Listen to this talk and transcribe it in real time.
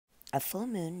a full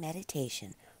moon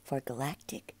meditation for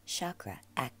galactic chakra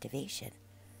activation,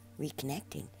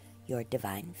 reconnecting your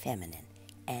divine feminine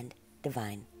and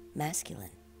divine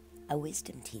masculine, a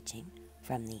wisdom teaching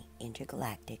from the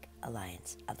Intergalactic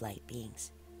Alliance of Light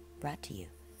Beings, brought to you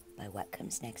by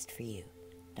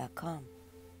whatcomesnextforyou.com.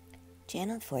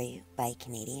 Channeled for you by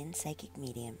Canadian psychic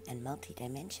medium and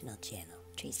multidimensional channel,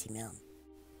 Tracey Milne.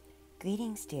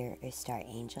 Greetings, dear Earth Star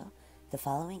Angel. The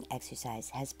following exercise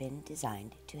has been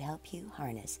designed to help you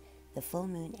harness the full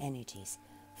moon energies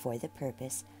for the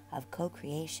purpose of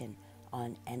co-creation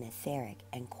on an etheric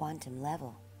and quantum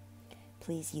level.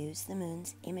 Please use the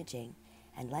moon's imaging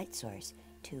and light source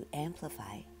to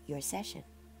amplify your session.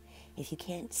 If you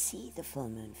can't see the full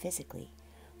moon physically,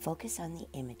 focus on the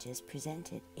images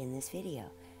presented in this video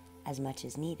as much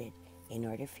as needed in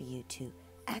order for you to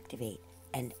activate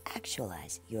and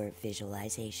actualize your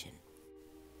visualization.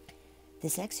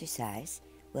 This exercise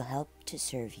will help to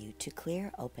serve you to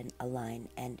clear, open, align,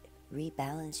 and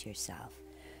rebalance yourself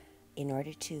in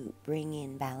order to bring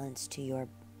in balance to your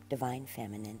divine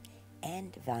feminine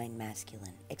and divine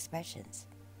masculine expressions.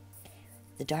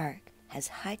 The dark has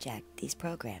hijacked these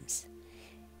programs,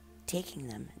 taking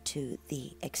them to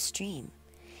the extreme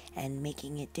and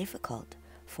making it difficult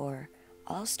for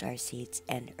all starseeds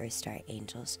and Earth Star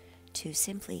Angels to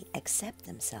simply accept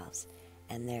themselves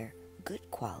and their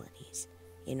good qualities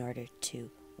in order to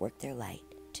work their light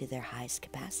to their highest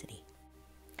capacity.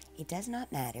 It does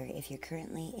not matter if you're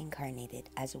currently incarnated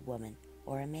as a woman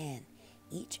or a man.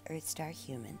 Each Earth Star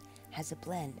human has a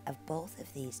blend of both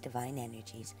of these divine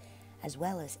energies, as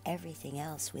well as everything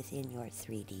else within your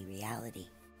 3D reality.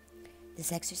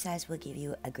 This exercise will give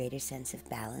you a greater sense of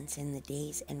balance in the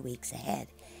days and weeks ahead,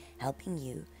 helping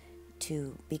you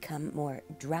to become more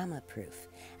drama-proof,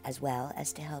 as well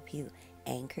as to help you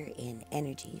anchor in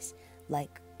energies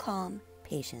like calm,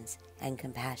 patience, and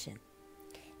compassion.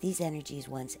 These energies,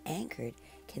 once anchored,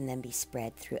 can then be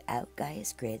spread throughout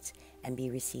Gaia's grids and be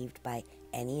received by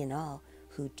any and all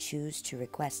who choose to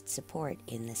request support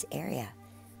in this area.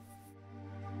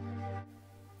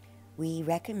 We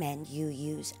recommend you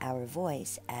use our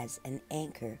voice as an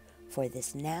anchor for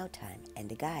this now time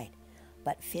and a guide,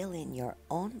 but fill in your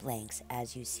own blanks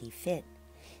as you see fit.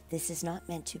 This is not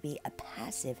meant to be a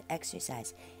passive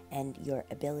exercise, and your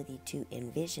ability to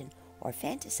envision or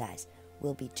fantasize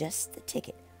will be just the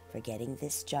ticket for getting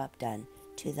this job done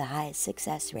to the highest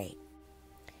success rate.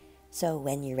 So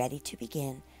when you're ready to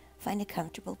begin, find a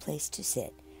comfortable place to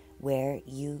sit where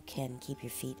you can keep your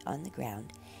feet on the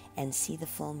ground and see the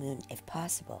full moon if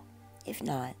possible. If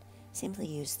not, simply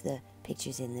use the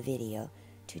pictures in the video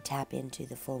to tap into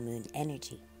the full moon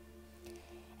energy.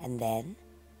 And then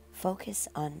focus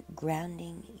on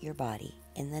grounding your body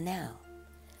in the now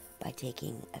by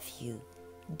taking a few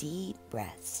deep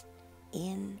breaths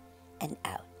in and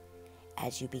out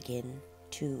as you begin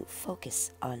to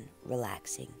focus on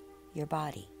relaxing your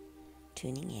body,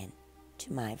 tuning in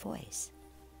to my voice.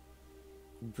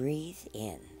 Breathe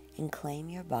in and claim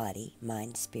your body,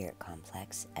 mind, spirit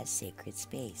complex as sacred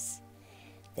space.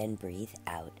 Then breathe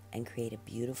out and create a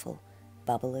beautiful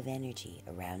bubble of energy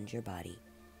around your body,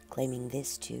 claiming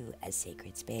this too as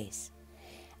sacred space.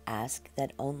 Ask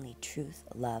that only truth,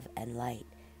 love, and light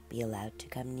be allowed to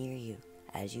come near you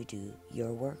as you do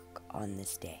your work on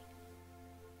this day.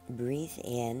 Breathe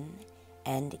in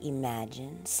and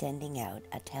imagine sending out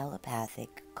a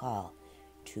telepathic call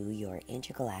to your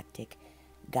intergalactic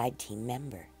guide team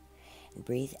member.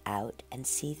 Breathe out and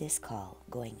see this call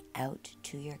going out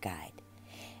to your guide,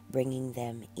 bringing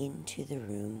them into the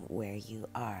room where you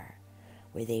are,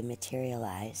 where they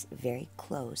materialize very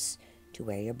close to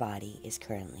where your body is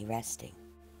currently resting.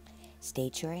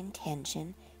 State your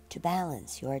intention to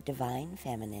balance your divine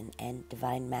feminine and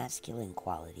divine masculine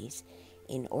qualities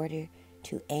in order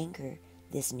to anchor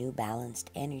this new balanced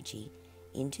energy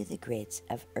into the grids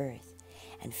of Earth,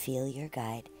 and feel your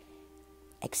guide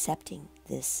accepting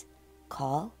this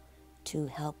call to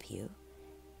help you,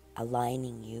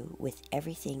 aligning you with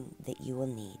everything that you will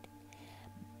need,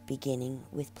 beginning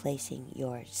with placing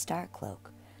your star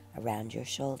cloak around your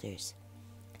shoulders.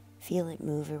 Feel it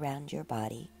move around your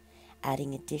body,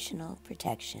 adding additional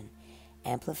protection,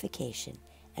 amplification,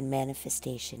 and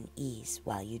manifestation ease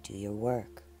while you do your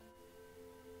work.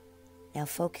 Now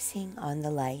focusing on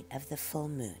the light of the full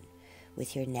moon,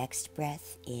 with your next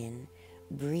breath in,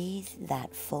 breathe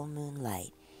that full moon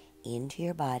light into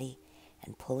your body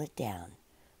and pull it down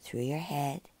through your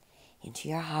head, into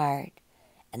your heart,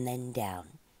 and then down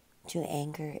to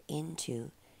anchor into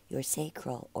your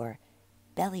sacral or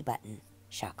belly button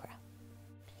chakra.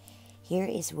 Here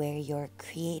is where your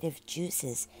creative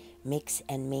juices mix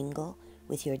and mingle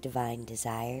with your divine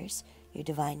desires, your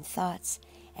divine thoughts,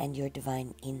 and your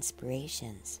divine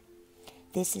inspirations.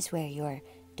 This is where your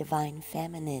divine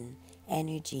feminine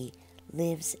energy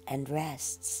lives and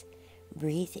rests.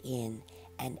 Breathe in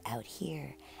and out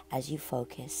here as you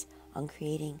focus on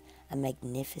creating a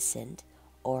magnificent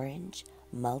orange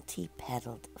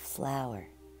multi-petaled flower.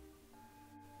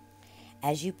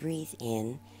 As you breathe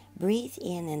in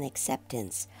an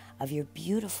acceptance of your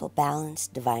beautiful,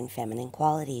 balanced, divine feminine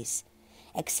qualities.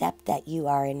 Accept that you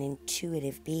are an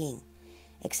intuitive being.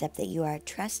 Accept that you are a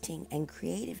trusting and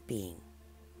creative being.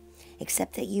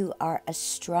 Accept that you are a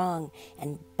strong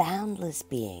and boundless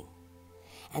being.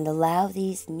 And allow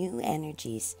these new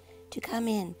energies to come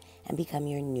in and become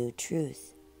your new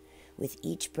truth. With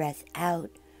each breath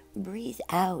out, breathe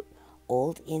out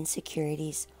old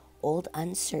insecurities, old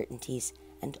uncertainties,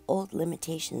 and old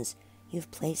limitations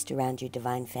you've placed around your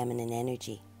divine feminine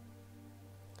energy.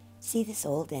 See this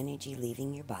old energy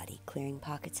leaving your body, clearing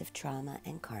pockets of trauma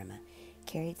and karma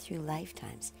carried through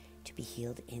lifetimes to be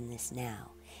healed in this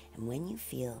now. And when you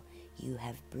feel you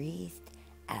have breathed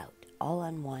out all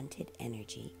unwanted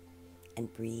energy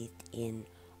and breathed in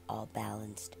all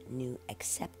balanced new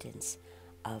acceptance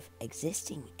of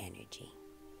existing energy,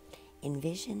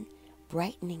 envision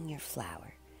brightening your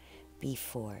flower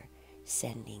before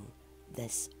sending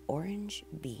this orange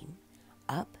beam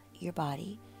up your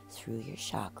body through your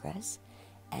chakras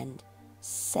and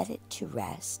set it to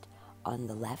rest on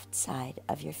the left side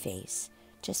of your face,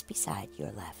 just beside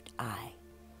your left eye.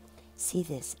 See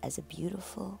this as a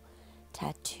beautiful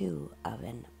tattoo of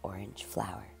an orange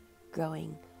flower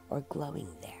growing or glowing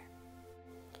there.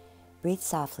 Breathe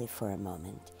softly for a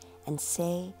moment and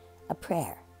say a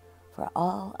prayer for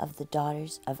all of the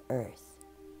daughters of Earth.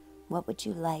 What would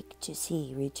you like to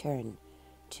see return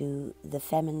to the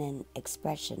feminine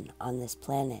expression on this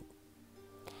planet?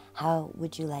 How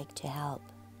would you like to help?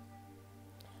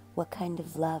 What kind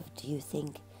of love do you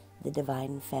think the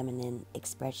divine feminine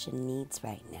expression needs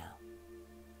right now?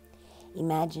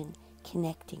 Imagine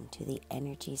connecting to the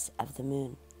energies of the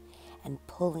moon and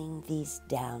pulling these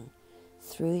down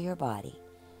through your body,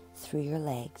 through your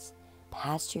legs,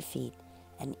 past your feet,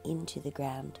 and into the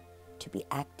ground to be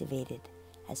activated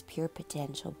as pure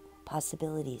potential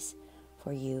possibilities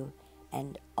for you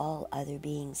and all other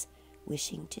beings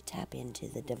wishing to tap into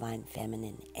the divine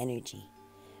feminine energy.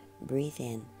 Breathe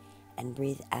in and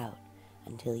breathe out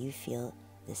until you feel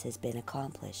this has been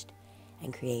accomplished,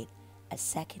 and create a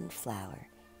second flower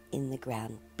in the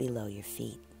ground below your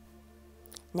feet.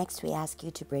 Next, we ask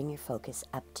you to bring your focus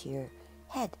up to your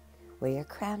head, where your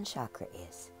crown chakra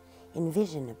is.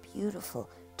 Envision a beautiful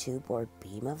tube or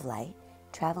beam of light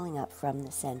traveling up from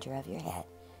the center of your head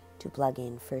to plug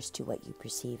in first to what you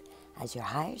perceive as your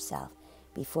higher self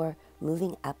before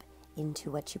moving up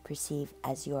into what you perceive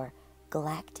as your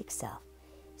galactic self.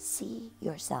 See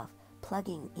yourself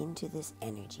plugging into this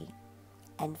energy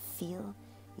and feel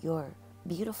your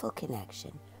beautiful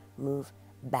connection move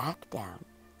back down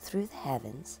through the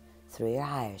heavens, through your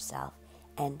higher self,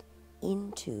 and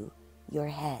into your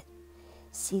head.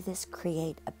 See this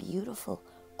create a beautiful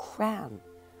crown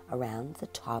around the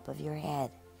top of your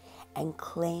head, and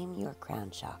claim your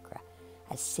crown chakra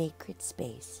as sacred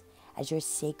space, as your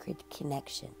sacred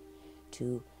connection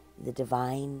to the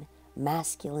divine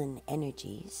masculine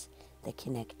energies that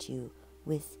connect you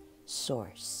with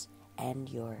Source and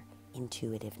your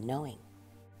intuitive knowing.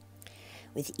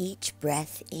 With each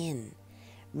breath in,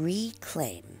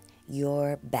 reclaim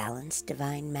your balanced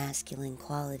divine masculine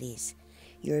qualities,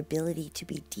 your ability to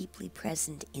be deeply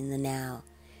present in the now,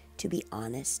 to be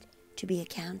honest, to be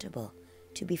accountable,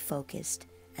 to be focused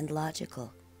and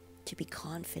logical, to be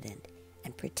confident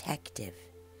and protective,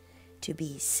 to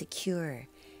be secure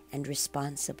and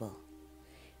responsible,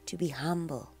 to be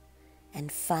humble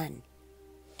and fun.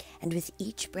 And with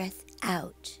each breath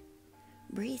out,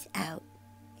 breathe out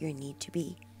your need to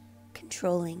be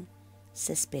controlling,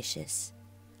 suspicious,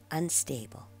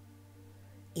 unstable,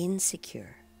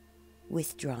 insecure,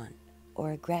 withdrawn,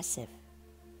 or aggressive.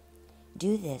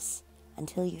 Do this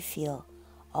until you feel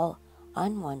all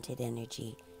unwanted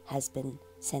energy has been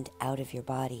sent out of your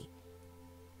body.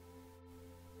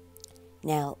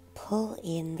 Now pull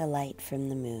in the light from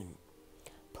the moon.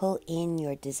 Pull in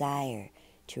your desire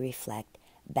to reflect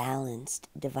balanced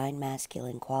divine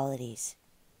masculine qualities.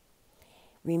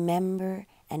 Remember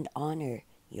and honor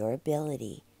your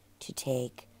ability to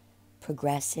take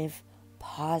progressive,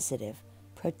 positive,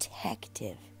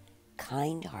 protective,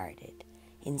 kind-hearted,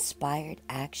 inspired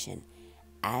action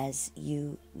as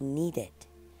you need it.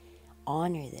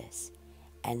 Honor this,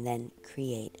 and then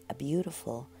create a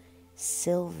beautiful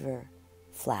silver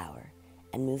flower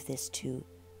and move this to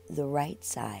the right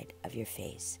side of your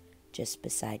face, just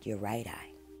beside your right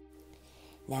eye.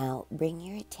 Now bring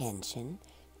your attention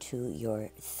to your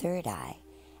third eye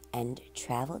and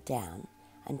travel down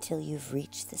until you've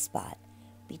reached the spot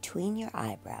between your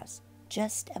eyebrows,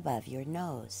 just above your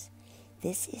nose.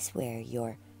 This is where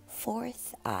your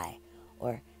fourth eye,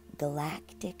 or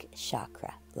galactic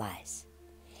chakra, lies.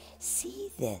 See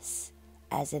this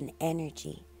as an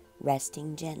energy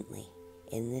resting gently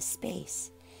in this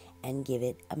space and give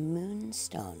it a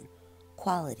moonstone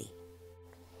quality.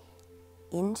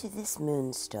 Into this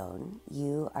moonstone,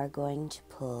 you are going to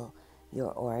pull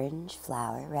your orange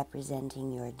flower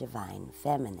representing your divine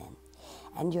feminine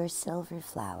and your silver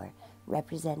flower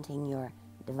representing your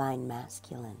divine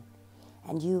masculine.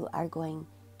 And you are going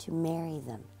to marry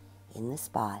them in the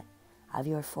spot of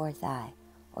your fourth eye,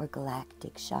 or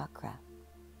galactic chakra.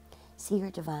 See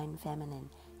your divine feminine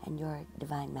and your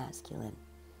divine masculine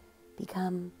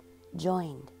become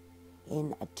joined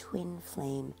in a twin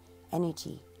flame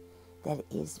energy that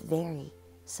is very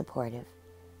supportive,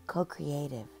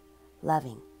 co-creative,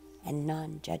 loving, and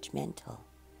non-judgmental.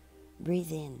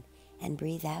 Breathe in and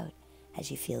breathe out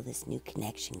as you feel this new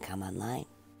connection come online.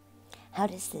 How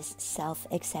does this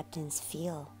self-acceptance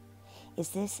feel? Is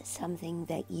this something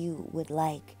that you would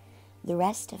like the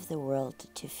rest of the world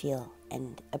to feel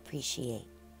and appreciate?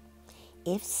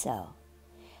 If so,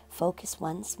 focus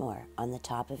once more on the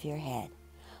top of your head,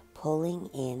 pulling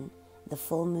in the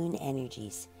full moon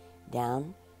energies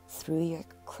down through your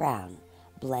crown,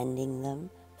 blending them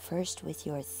first with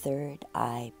your third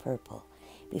eye purple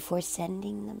before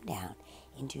sending them down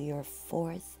into your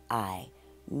fourth eye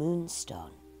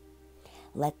moonstone.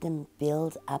 Let them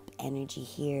build up energy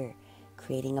here,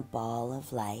 creating a ball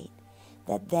of light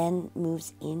that then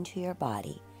moves into your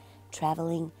body,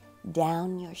 traveling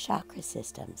down your chakra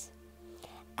systems,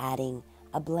 adding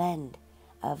a blend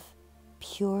of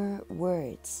pure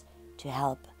words to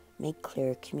help make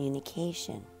clear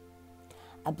communication,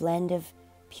 a blend of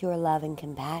pure love and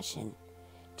compassion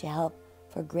to help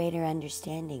for greater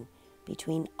understanding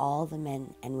between all the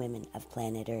men and women of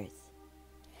planet Earth,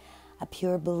 a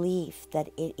pure belief that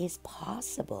it is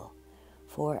possible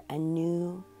for a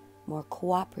new, more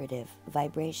cooperative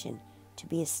vibration to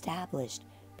be established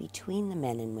between the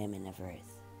men and women of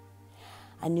Earth,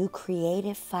 a new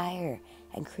creative fire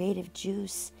and creative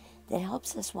juice that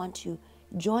helps us want to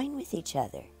join with each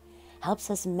other, helps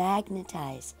us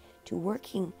magnetize to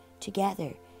working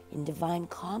together in divine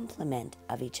complement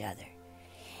of each other,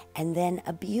 and then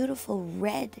a beautiful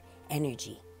red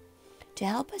energy to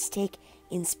help us take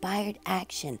inspired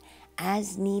action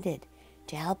as needed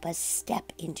to help us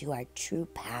step into our true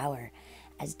power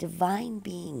as divine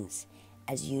beings,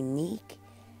 as unique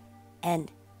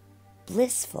and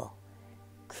blissful,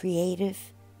 creative,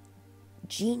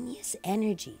 genius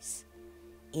energies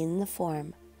in the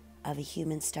form of a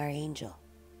human star angel.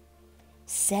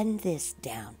 Send this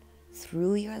down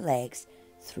through your legs,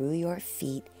 through your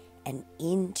feet, and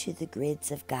into the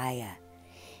grids of Gaia.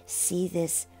 See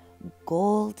this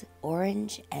gold,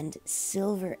 orange, and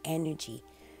silver energy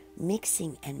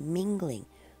mixing and mingling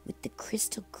with the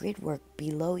crystal gridwork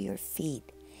below your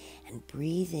feet, and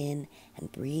breathe in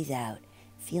and breathe out,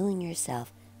 feeling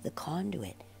yourself the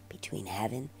conduit between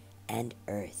heaven and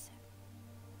earth.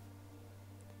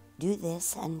 Do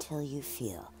this until you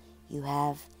feel you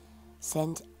have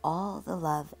sent all the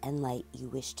love and light you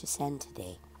wish to send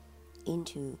today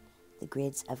into the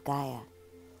grids of Gaia.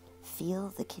 Feel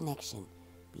the connection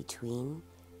between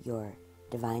your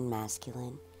divine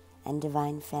masculine and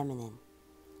divine feminine.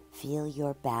 Feel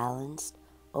your balanced,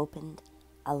 opened,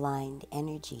 aligned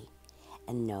energy,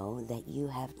 and know that you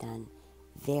have done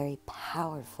very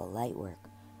powerful light work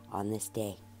on this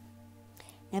day.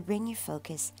 Now bring your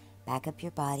focus back up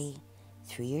your body,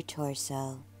 through your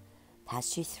torso,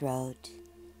 past your throat,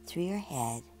 through your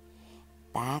head,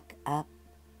 back up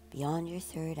beyond your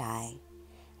third eye,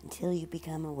 until you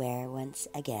become aware once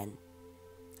again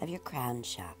of your crown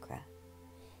chakra.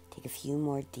 Take a few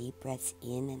more deep breaths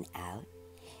in and out,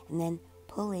 and then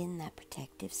pull in that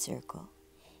protective circle.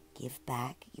 Give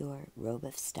back your robe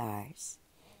of stars.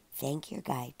 Thank your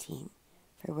guide team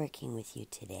for working with you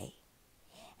today.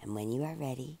 And when you are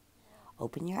ready,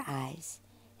 open your eyes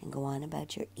and go on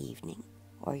about your evening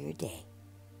or your day.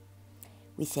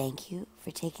 We thank you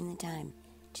for taking the time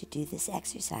to do this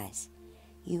exercise.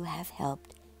 You have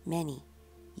helped many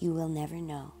you will never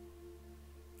know.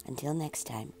 Until next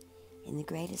time, in the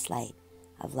greatest light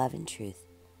of love and truth,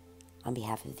 on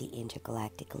behalf of the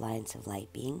Intergalactic Alliance of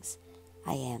Light Beings,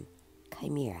 I am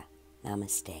Chimera.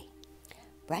 Namaste.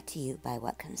 Brought to you by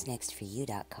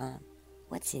WhatComesNextForYou.com.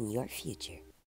 What's in your future?